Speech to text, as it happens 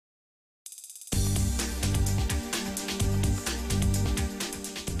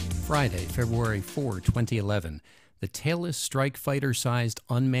Friday, February 4, 2011, the tailless strike fighter-sized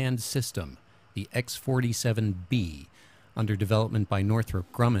unmanned system, the X-47B, under development by Northrop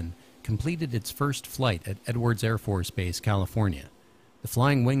Grumman, completed its first flight at Edwards Air Force Base, California. The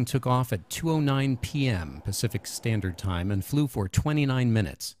flying wing took off at 2:09 p.m. Pacific Standard Time and flew for 29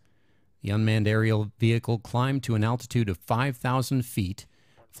 minutes. The unmanned aerial vehicle climbed to an altitude of 5,000 feet,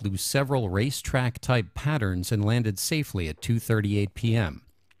 flew several racetrack-type patterns, and landed safely at 2:38 p.m.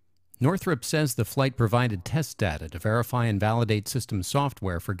 Northrop says the flight provided test data to verify and validate system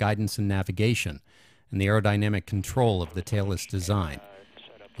software for guidance and navigation, and the aerodynamic control of the tailless design.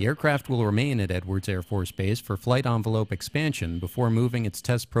 The aircraft will remain at Edwards Air Force Base for flight envelope expansion before moving its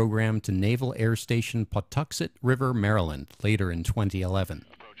test program to Naval Air Station Patuxent River, Maryland, later in 2011.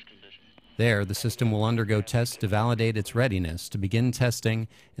 There, the system will undergo tests to validate its readiness to begin testing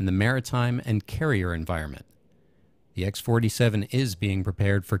in the maritime and carrier environment. The X-47 is being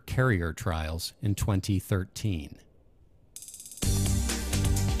prepared for carrier trials in 2013.